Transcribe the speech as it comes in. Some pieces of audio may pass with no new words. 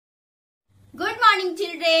morning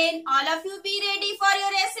children, all of you be ready for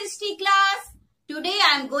your SST class. Today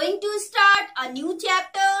I am going to start a new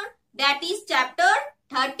chapter, that is chapter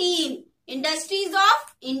 13, Industries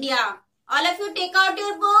of India. All of you take out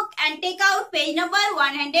your book and take out page number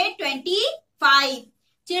 125.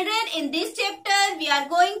 Children, in this chapter we are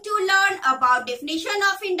going to learn about definition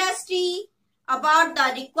of industry, about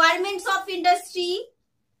the requirements of industry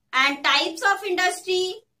and types of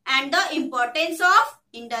industry and the importance of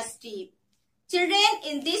industry. Children,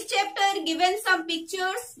 in this chapter given some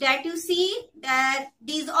pictures that you see that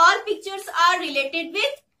these all pictures are related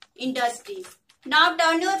with industry. Now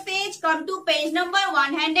turn your page, come to page number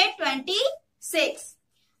 126.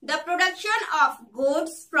 The production of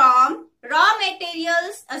goods from raw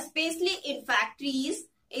materials, especially in factories,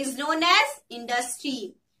 is known as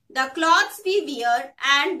industry. The clothes we wear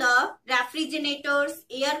and the refrigerators,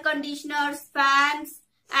 air conditioners, fans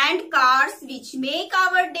and cars which make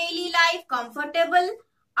our daily life comfortable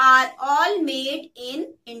are all made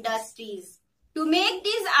in industries. To make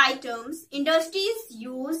these items, industries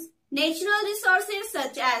use natural resources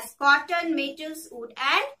such as cotton, metals, wood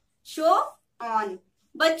and so on.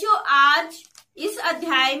 बच्चों, आज इस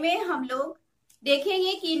अध्याय में हम लोग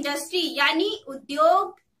देखेंगे कि industry यानी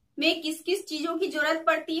उद्योग में किस किस चीजों की जरूरत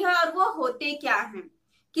पड़ती है और वो होते क्या हैं।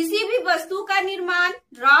 किसी भी वस्तु का निर्माण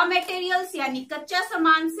रॉ मटेरियल्स यानी कच्चा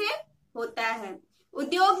सामान से होता है।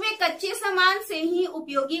 उद्योग में कच्चे सामान से ही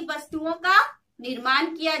उपयोगी वस्तुओं का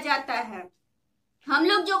निर्माण किया जाता है। हम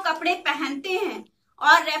लोग जो कपड़े पहनते हैं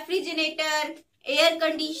और refrigerator, air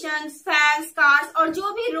condition, fans, cars और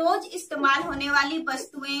जो भी रोज इस्तेमाल होने वाली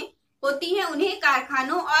वस्तुएं होती हैं उन्हें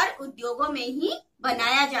कारखानों और उद्योगों में ही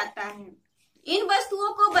बनाया जाता है। इन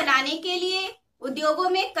वस्तुओं को बनाने के लिए उद्योगों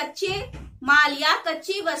में कच्चे माल या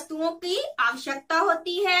कच्ची वस्तुओं की आवश्यकता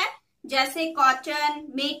होती है, जैसे कॉटन,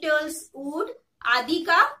 मेटल्स, वुड आदि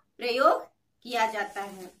का प्रयोग किया जाता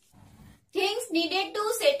है। Things needed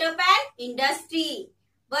to set up an industry,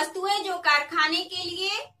 वस्तुएं जो कारखाने के लिए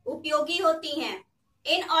उपयोगी होती हैं।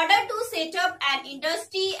 In order to set up an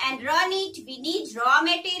industry and run it we need raw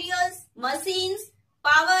materials, machines,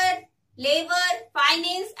 power, labour,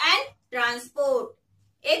 finance and transport.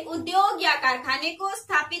 एक उद्योग या कारखाने को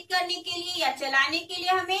स्थापित करने के लिए या चलाने के लिए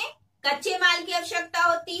हमें कच्चे माल की आवश्यकता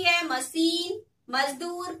होती है, मशीन,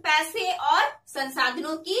 मजदूर, पैसे और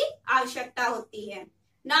संसाधनों की आवश्यकता होती है।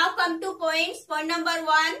 Now come two points. Point number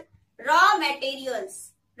 1, raw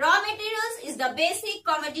materials. Raw materials is the basic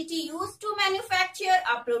commodity used to manufacture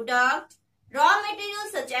a product. Raw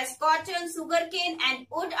materials such as cotton, sugarcane and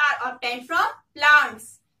wood are obtained from plants.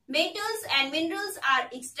 Metals and minerals are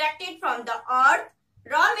extracted from the earth.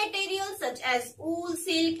 Raw materials such as wool,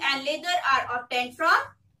 silk and leather are obtained from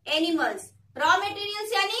animals. Raw materials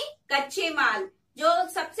यानी कच्चे माल जो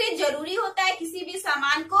सबसे जरूरी होता है किसी भी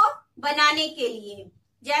सामान को बनाने के लिए,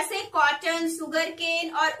 जैसे कॉटन, सुगर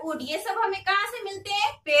केन और वुड, ये सब हमें कहाँ से मिलते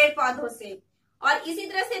हैं? पेड़ पौधों से। और इसी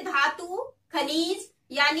तरह से धातु, खनिज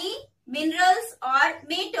यानी मिनरल्स और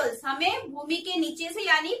मेटल्स हमें भूमि के नीचे से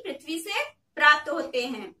यानी पृथ्वी से प्राप्त होते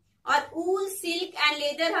हैं। और वूल, सिल्क एंड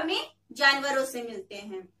लेदर हमें जानवरों से मिलते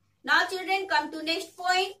हैं। Now children come to next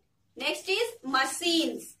point. Next is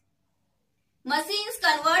machines. Machines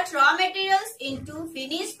convert raw materials into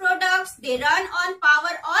finished products. They run on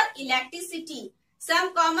power or electricity.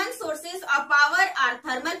 Some common sources of power are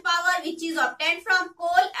thermal power which is obtained from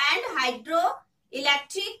coal and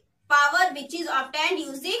hydroelectric power which is obtained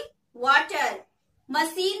using water.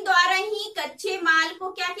 Machine द्वारा ही कच्चे माल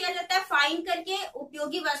को क्या किया जाता है? Fine करके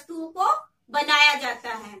उपयोगी वस्तुओं को बनाया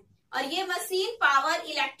जाता है। और ये मशीन पावर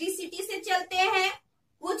इलेक्ट्रिसिटी से चलते हैं,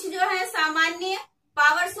 कुछ जो है सामान्य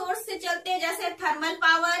पावर सोर्स से चलते हैं जैसे थर्मल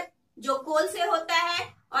पावर जो कोल से होता है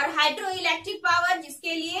और हाइड्रो इलेक्ट्रिक पावर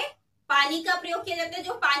जिसके लिए पानी का प्रयोग किया जाता है,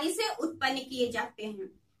 जो पानी से उत्पन्न किए जाते हैं।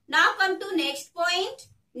 Now come to next point.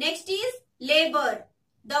 Next is labour.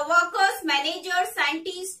 The workers, managers,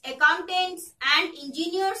 scientist, accountants and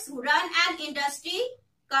engineers who run an industry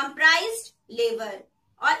comprised labour.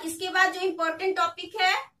 और इसके बाद जो इम्पोर्टेंट टॉपिक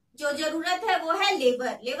है, जो जरूरत है वो है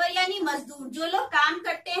लेबर. लेबर यानी मजदूर, जो लोग काम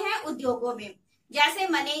करते हैं उद्योगों में, जैसे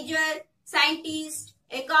manager, scientist,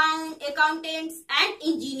 accountants and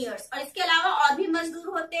engineers. और इसके अलावा और भी मजदूर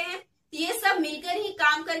होते हैं। ये सब मिलकर ही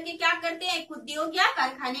काम करके क्या करते हैं? एक उद्योग या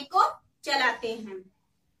कारखाने को चलाते हैं।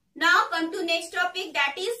 Now come to next topic,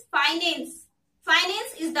 that is finance.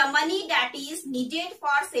 Finance is the money that is needed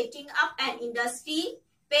for setting up an industry,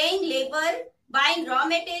 paying labour, buying raw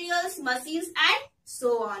materials, machines and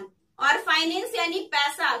so on. और फाइनेंस यानी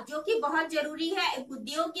पैसा, जो कि बहुत जरूरी है एक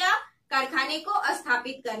उद्योग या कारखाने को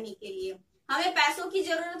स्थापित करने के लिए। हमें पैसों की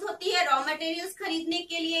जरूरत होती है रॉ मटेरियल्स खरीदने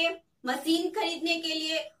के लिए, मशीन खरीदने के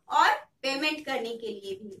लिए और पेमेंट एम्प्लॉयमेंट करने के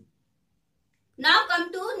लिए भी। Now come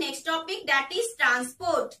to next topic, that is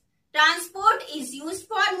transport. Transport is used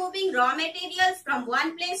for moving raw materials from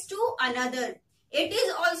one place to another. It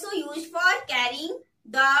is also used for carrying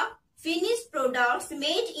the finished products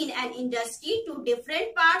made in an industry to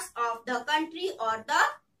different parts of the country or the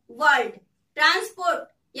world. Transport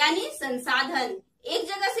यानी संसाधन, एक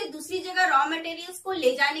जगह से दूसरी जगह raw materials को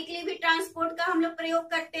ले जाने के लिए भी ट्रांसपोर्ट का हम लोग प्रयोग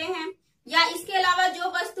करते हैं, या इसके अलावा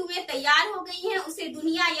जो वस्तुएं तैयार हो गई हैं उसे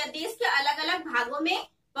दुनिया या देश के अलग अलग भागों में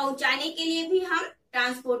पहुंचाने के लिए भी हम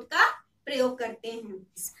ट्रांसपोर्ट का प्रयोग करते हैं।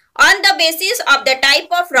 On the basis of the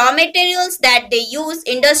type of raw materials that they use,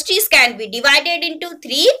 industries can be divided into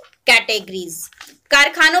 3 categories.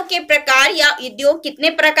 कारखानों के प्रकार या उद्योग कितने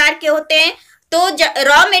प्रकार के होते हैं, तो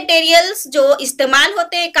रॉ मटेरियल्स जो इस्तेमाल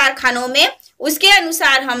होते हैं कारखानों में, उसके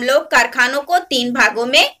अनुसार हम लोग कारखानों को 3 भागों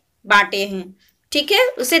में बांटे हैं। ठीक है,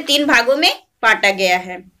 उसे 3 भागों में बांटा गया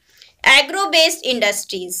है। Agro based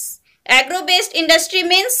industries, agro based industry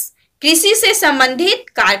means कृषि से संबंधित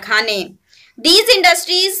कारखाने। These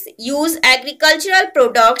industries use agricultural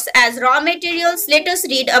products as raw materials. Let us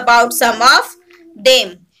read about some of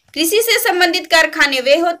them. कृषि से संबंधित कारखाने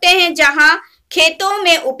वे होते हैं जहां खेतों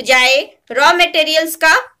में उपजाए रॉ मटेरियल्स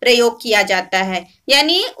का प्रयोग किया जाता है,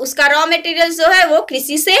 यानी उसका रॉ मटेरियल जो है वो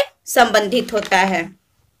कृषि से संबंधित होता है।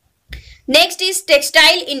 Next is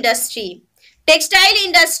textile industry. Textile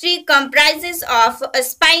industry comprises of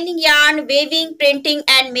spinning yarn, weaving, printing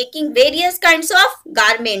and making various kinds of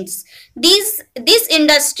garments. This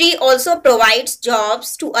industry also provides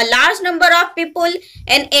jobs to a large number of people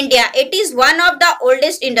in India. It is one of the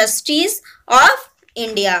oldest industries of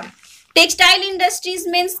India. Textile industries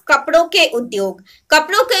means कपड़ों के उद्योग।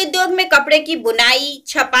 कपड़ों के उद्योग में कपड़े की बुनाई,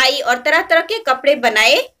 छपाई और तरह तरह के कपड़े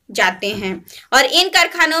बनाए जाते हैं, और इन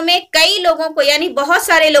कारखानों में कई लोगों को यानी बहुत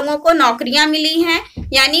सारे लोगों को नौकरियां मिली हैं,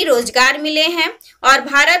 यानी रोजगार मिले हैं, और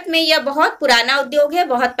भारत में यह बहुत पुराना उद्योग है,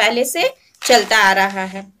 बहुत पहले से चलता आ रहा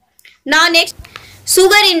है। Now next,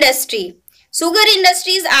 sugar industry. Sugar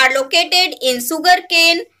industries are located in sugar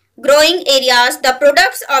cane growing areas. The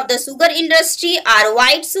products of the sugar industry are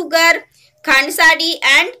white sugar, khandsari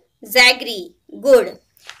and jaggery गुड़।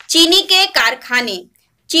 चीनी के कारखाने,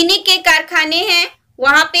 चीनी के कारखाने हैं,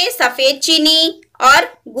 वहां पे सफेद चीनी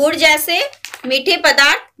और गुड़ जैसे मीठे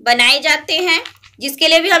पदार्थ बनाए जाते हैं, जिसके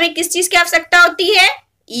लिए भी हमें किस चीज की आवश्यकता होती है,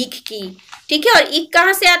 ईख की। ठीक है, और ईख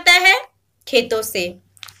कहाँ से आता है, खेतों से।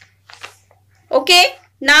 Okay,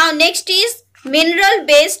 now next is mineral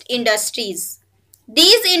based industries.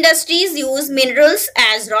 These industries use minerals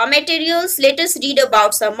as raw materials. Let us read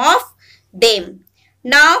about some of them.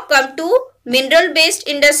 Now come to mineral based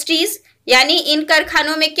industries, यानी इन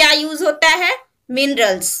कारखानों में क्या यूज होता है,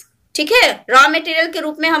 मिनरल्स। ठीक है, रॉ मटेरियल के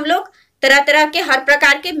रूप में हम लोग तरह तरह के हर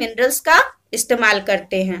प्रकार के मिनरल्स का इस्तेमाल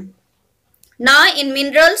करते हैं। Now in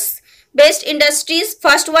minerals based industries,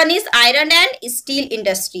 first one is iron and steel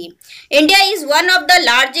industry. India is one of the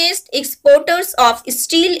largest exporters of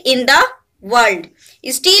steel in the world.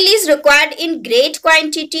 Steel is required in great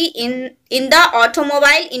quantity in the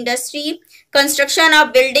automobile industry, construction of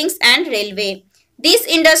buildings and railway. This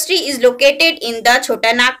industry is located in the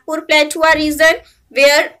Chota Nagpur Plateau region,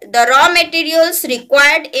 where the raw materials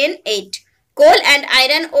required in it, coal and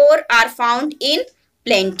iron ore, are found in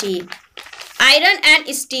plenty. Iron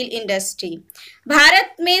and steel industry.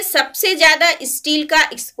 Bharat में सबसे ज्यादा steel का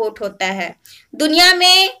export होता है। दुनिया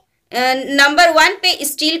में number 1 पे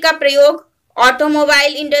steel का प्रयोग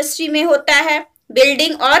ऑटोमोबाइल इंडस्ट्री में होता है,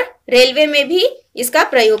 बिल्डिंग और रेलवे में भी इसका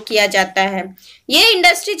प्रयोग किया जाता है। ये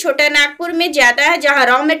इंडस्ट्री छोटा नागपुर में ज्यादा है, जहां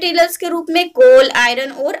रॉ मटेरियल्स के रूप में कोल,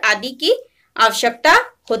 आयरन और आदि की आवश्यकता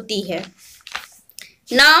होती है।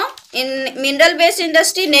 Now in mineral based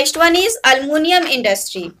industry, next one is aluminium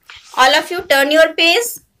industry. All of U turn your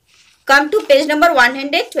page, come to page number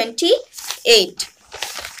 128।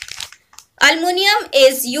 Aluminum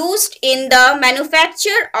is used in the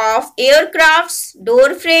manufacture of aircrafts, door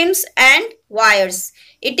frames and wires.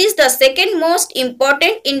 It is the second most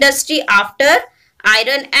important industry after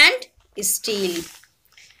iron and steel.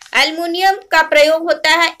 Aluminium का प्रयोग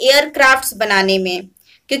होता है aircrafts बनाने में,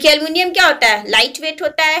 क्योंकि aluminium क्या होता है, लाइट वेट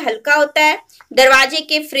होता है, हल्का होता है। दरवाजे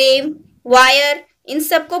के फ्रेम, वायर, इन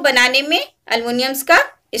सब को बनाने में एल्युमिनियम का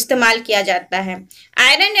इस्तेमाल किया जाता है।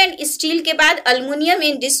 आयरन एंड स्टील के बाद अल्युमिनियम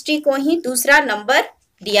इंडस्ट्री को ही दूसरा नंबर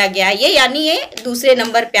दिया गया है, यानी ये दूसरे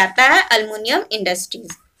नंबर पे आता है aluminium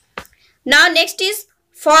industries. Now next is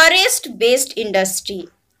forest based industry.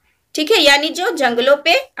 ठीक है, यानी जो जंगलों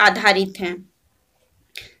पे आधारित हैं।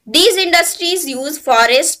 These industries use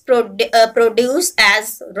forest produce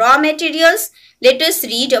as raw materials. Let us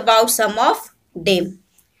read about some of them.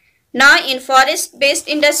 Now in forest based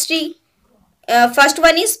industry, first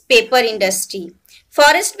one is paper industry.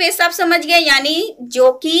 Forest based आप समझ गए, यानी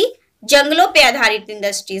जो कि जंगलों पे आधारित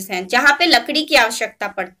इंडस्ट्रीज हैं जहां पे लकड़ी की आवश्यकता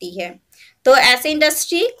पड़ती है। तो ऐसे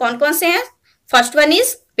इंडस्ट्री कौन कौन से हैं? First one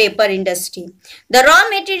is paper industry. The raw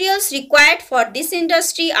materials required for this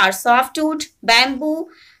industry are softwood,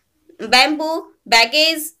 bamboo,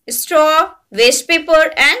 baggage, straw, waste paper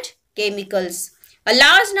and chemicals. A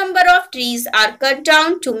large number of trees are cut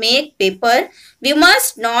down to make paper. We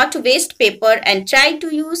must not waste paper and try to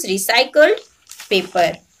use recycled paper.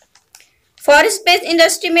 Forest based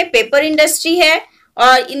industry में paper industry है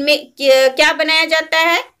और इनमें क्या बनाया जाता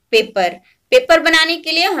है? Paper. Paper बनाने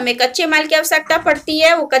के लिए हमें कच्चे माल की आवश्यकता पड़ती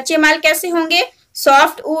है। वो कच्चे माल कैसे होंगे?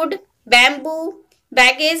 Soft wood, bamboo,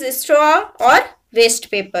 baggage, straw और वेस्ट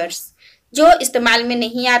पेपर्स। जो इस्तेमाल में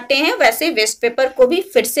नहीं आते हैं वैसे वेस्ट पेपर को भी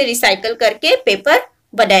फिर से रिसाइकल करके पेपर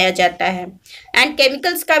बनाया जाता है। एंड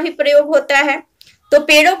केमिकल्स का भी प्रयोग होता है। तो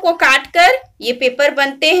पेड़ों को काटकर ये पेपर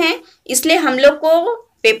बनते हैं, इसलिए हम लोग को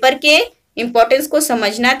पेपर के इम्पोर्टेंस को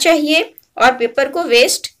समझना चाहिए और पेपर को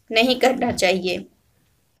वेस्ट नहीं करना चाहिए।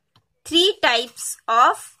 3 types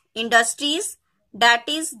of industries that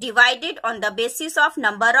is divided on the basis of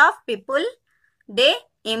number of people they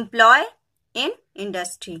employ in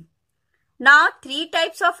industry. Now 3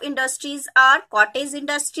 types of industries are cottage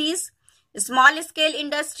industries, small scale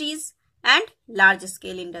industries and large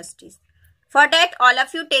scale industries. For that all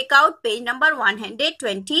of you take out page number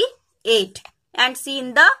 128 and see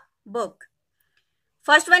in the book.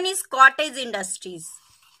 First one is cottage industries.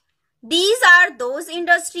 These are those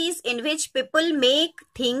industries in which people make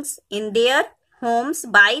things in their homes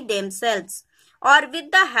by themselves or with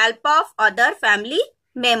the help of other family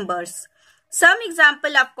members. Some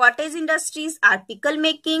example of cottage industries are pickle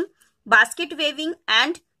making, basket weaving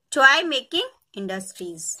and toy making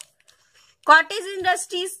industries. Cottage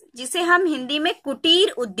industries जिसे हम हिंदी में कुटीर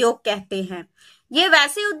उद्योग कहते हैं, ये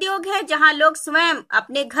वैसे उद्योग है जहां लोग स्वयं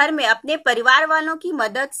अपने घर में अपने परिवार वालों की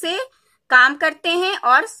मदद से काम करते हैं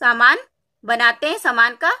और सामान बनाते हैं,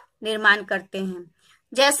 सामान का निर्माण करते हैं,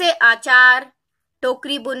 जैसे आचार,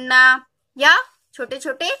 टोकरी बुनना या छोटे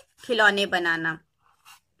छोटे खिलौने बनाना।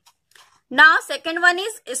 Now second one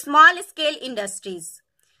is small scale industries.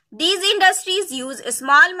 These industries use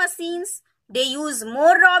small machines. They use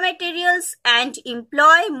more raw materials and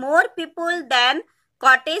employ more people than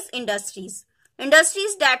cottage industries.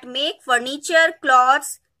 Industries that make furniture, clothes,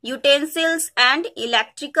 utensils and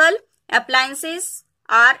electrical appliances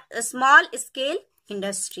are a small scale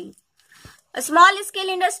industry. A small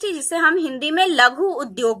scale industry जिसे हम हिंदी में लघु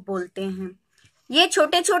उद्योग बोलते हैं, ये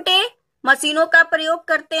छोटे छोटे मशीनों का प्रयोग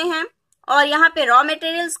करते हैं और यहाँ पे रॉ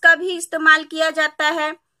मटेरियल्स का भी इस्तेमाल किया जाता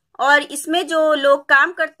है और इसमें जो लोग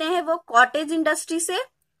काम करते हैं वो कॉटेज इंडस्ट्री से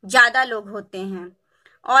ज्यादा लोग होते हैं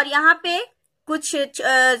और यहाँ पे कुछ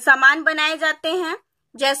सामान बनाए जाते हैं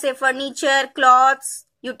जैसे furniture, clothes,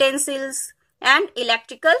 utensils and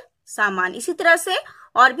electrical सामान। इसी तरह से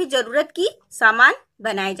और भी जरूरत की सामान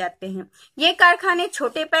बनाए जाते हैं। ये कारखाने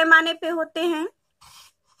छोटे पैमाने पे होते हैं।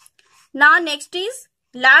 Now next is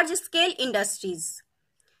large scale industries.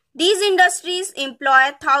 These industries employ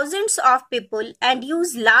thousands of people and use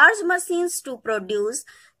large machines to produce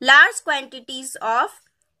large quantities of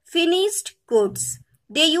finished goods.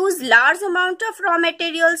 They use large amount of raw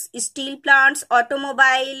materials. Steel plants,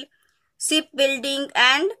 automobile, shipbuilding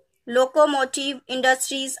and locomotive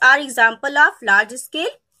industries are example of large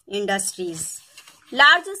scale industries.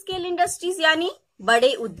 Large scale industries यानी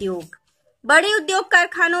बड़े उद्योग। बड़े उद्योग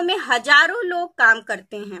कारखानों में हजारों लोग काम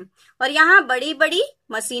करते हैं और यहाँ बड़ी बड़ी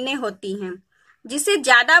मशीनें होती हैं जिससे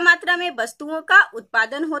ज्यादा मात्रा में वस्तुओं का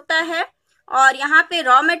उत्पादन होता है और यहाँ पे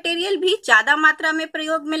रॉ मटेरियल भी ज्यादा मात्रा में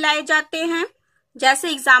प्रयोग में लाए जाते हैं। जैसे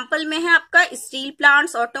एग्जाम्पल में है आपका steel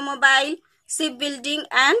plants, automobile, ship building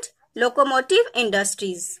and locomotive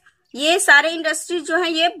industries. ये सारे इंडस्ट्रीज जो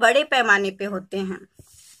है ये बड़े पैमाने पे होते हैं।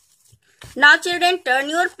 Now children, turn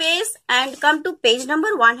your page and come to page number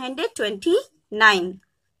 129.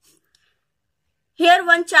 Here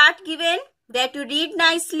one chart given that you read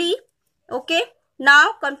nicely. Okay.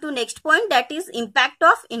 Now come to next point, that is impact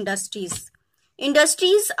of industries.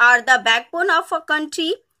 Industries are the backbone of a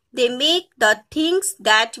country. They make the things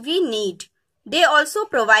that we need. They also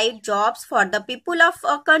provide jobs for the people of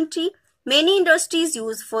a country. Many industries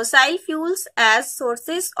use fossil fuels as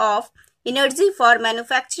sources of energy for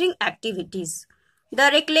manufacturing activities. The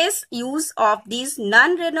reckless use of these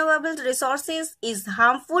non-renewable resources is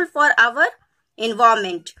harmful for our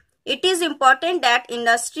environment. It is important that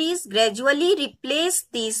industries gradually replace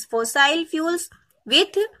these fossil fuels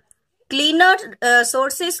with cleaner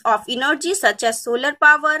sources of energy such as solar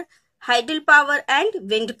power, hydropower and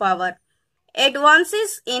wind power.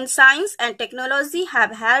 Advances in science and technology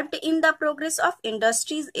have helped in the progress of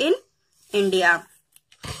industries in India.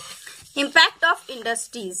 Impact of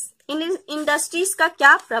industries. In industries का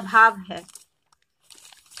क्या प्रभाव है?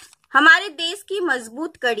 हमारे देश की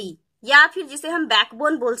मजबूत कड़ी या फिर जिसे हम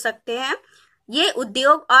बैकबोन बोल सकते हैं, ये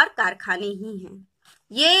उद्योग और कारखाने ही हैं।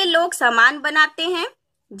 ये लोग सामान बनाते हैं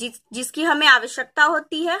जिसकी हमें आवश्यकता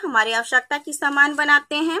होती है, हमारी आवश्यकता की सामान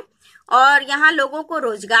बनाते हैं और यहाँ लोगों को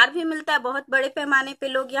रोजगार भी मिलता है। बहुत बड़े पैमाने पे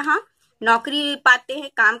लोग यहाँ नौकरी पाते हैं,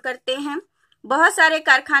 काम करते हैं। बहुत सारे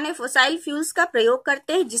कारखाने फॉसिल फ्यूल्स का प्रयोग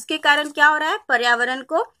करते हैं जिसके कारण क्या हो रहा है, पर्यावरण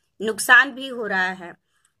को नुकसान भी हो रहा है।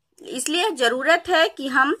 इसलिए जरूरत है कि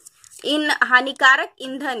हम इन हानिकारक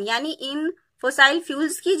ईंधन यानी इन फॉसिल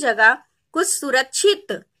फ्यूल्स की जगह कुछ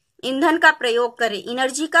सुरक्षित ईंधन का प्रयोग करें,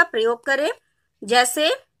 एनर्जी का प्रयोग करें, जैसे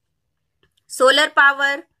सोलर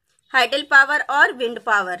पावर, हाइडल पावर और विंड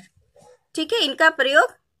पावर। ठीक है, इनका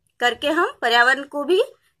प्रयोग करके हम पर्यावरण को भी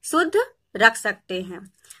शुद्ध रख सकते हैं।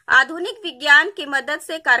 आधुनिक विज्ञान की मदद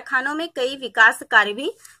से कारखानों में कई विकास कार्य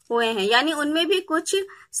भी हुए हैं, यानी उनमें भी कुछ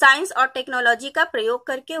साइंस और टेक्नोलॉजी का प्रयोग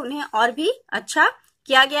करके उन्हें और भी अच्छा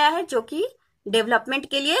किया गया है, जो कि डेवलपमेंट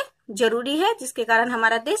के लिए जरूरी है, जिसके कारण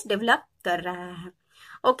हमारा देश डेवलप कर रहा है।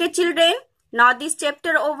 Okay children, now this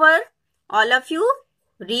chapter over, all of you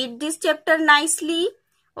read this chapter nicely.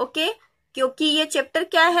 Okay, क्योंकि ये चैप्टर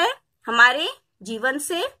क्या है, हमारे जीवन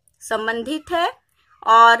से संबंधित है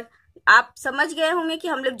और आप समझ गए होंगे कि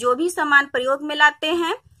हम लोग जो भी सामान प्रयोग में लाते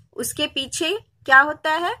हैं उसके पीछे क्या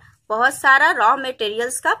होता है, बहुत सारा रॉ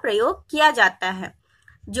मटेरियल्स का प्रयोग किया जाता है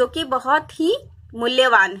जो कि बहुत ही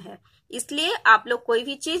मूल्यवान है। इसलिए आप लोग कोई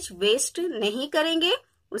भी चीज वेस्ट नहीं करेंगे,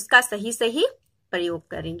 उसका सही सही प्रयोग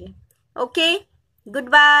करेंगे। Okay, good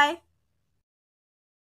bye.